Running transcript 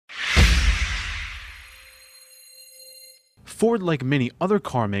Ford, like many other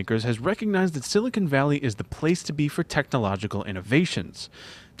car makers, has recognized that Silicon Valley is the place to be for technological innovations.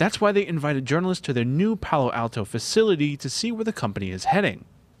 That's why they invited journalists to their new Palo Alto facility to see where the company is heading.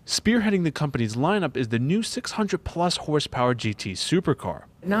 Spearheading the company's lineup is the new 600-plus horsepower GT supercar.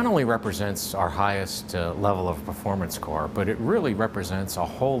 It not only represents our highest level of performance car, but it really represents a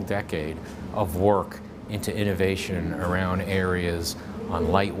whole decade of work into innovation around areas on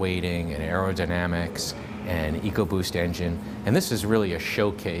lightweighting and aerodynamics and EcoBoost engine, and this is really a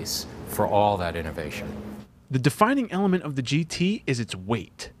showcase for all that innovation. The defining element of the GT is its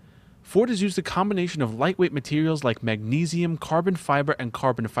weight. Ford has used a combination of lightweight materials like magnesium, carbon fiber, and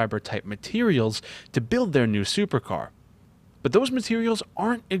carbon fiber type materials to build their new supercar. But those materials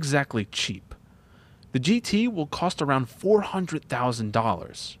aren't exactly cheap. The GT will cost around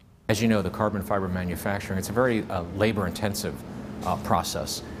 $400,000. As you know, the carbon fiber manufacturing, it's a very labor-intensive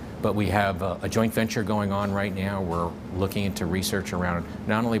process. But we have a joint venture going on right now. We're looking into research around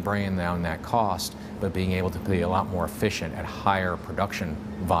not only bringing down that cost, but being able to be a lot more efficient at higher production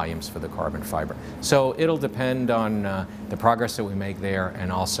volumes for the carbon fiber. So it'll depend on the progress that we make there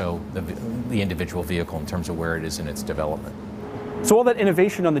and also the individual vehicle in terms of where it is in its development. So all that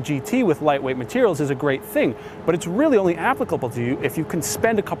innovation on the GT with lightweight materials is a great thing, but it's really only applicable to you if you can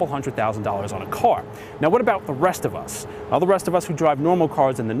spend a couple $100,000 on a car. Now what about the rest of us? Well, the rest of us who drive normal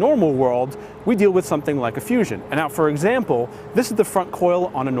cars in the normal world, we deal with something like a Fusion. And now for example, this is the front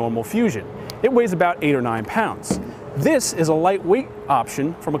coil on a normal Fusion. It weighs about 8 or 9 pounds. This is a lightweight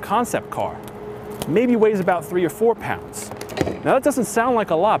option from a concept car. Maybe weighs about 3 or 4 pounds. Now that doesn't sound like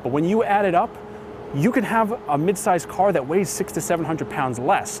a lot, but when you add it up, you can have a mid-sized car that weighs 600 to 700 pounds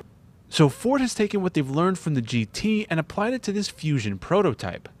less. So Ford has taken what they've learned from the GT and applied it to this Fusion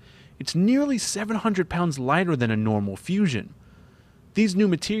prototype. It's nearly 700 pounds lighter than a normal Fusion. These new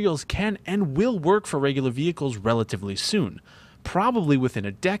materials can and will work for regular vehicles relatively soon, probably within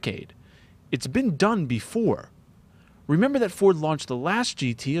a decade. It's been done before. Remember that Ford launched the last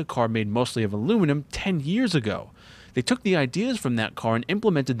GT, a car made mostly of aluminum, 10 years ago. They took the ideas from that car and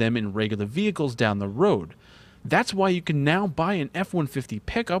implemented them in regular vehicles down the road. That's why you can now buy an F-150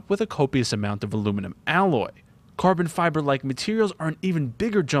 pickup with a copious amount of aluminum alloy. Carbon fiber-like materials are an even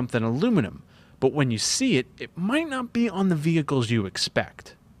bigger jump than aluminum, but when you see it, it might not be on the vehicles you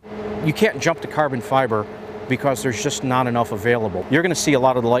expect. You can't jump to carbon fiber because there's just not enough available. You're going to see a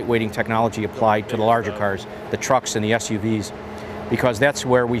lot of the lightweighting technology applied to the larger cars, the trucks and the SUVs, because that's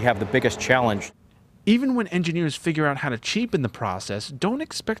where we have the biggest challenge. Even when engineers figure out how to cheapen the process, don't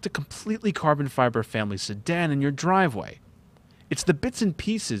expect a completely carbon fiber family sedan in your driveway. It's the bits and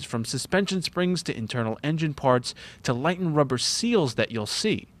pieces from suspension springs to internal engine parts to lightened rubber seals that you'll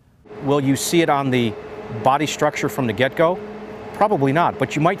see. Will you see it on the body structure from the get-go? Probably not,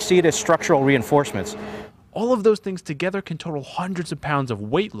 but you might see it as structural reinforcements. All of those things together can total hundreds of pounds of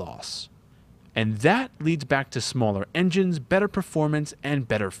weight loss. And that leads back to smaller engines, better performance, and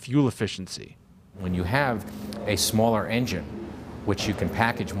better fuel efficiency. When you have a smaller engine, which you can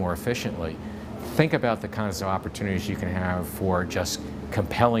package more efficiently, think about the kinds of opportunities you can have for just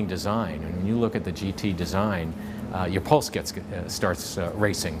compelling design. And when you look at the GT design, your pulse starts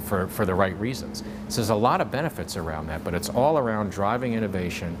racing for the right reasons. So there's a lot of benefits around that, but it's all around driving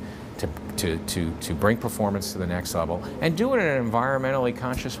innovation to bring performance to the next level and do it in an environmentally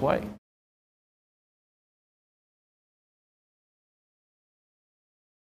conscious way.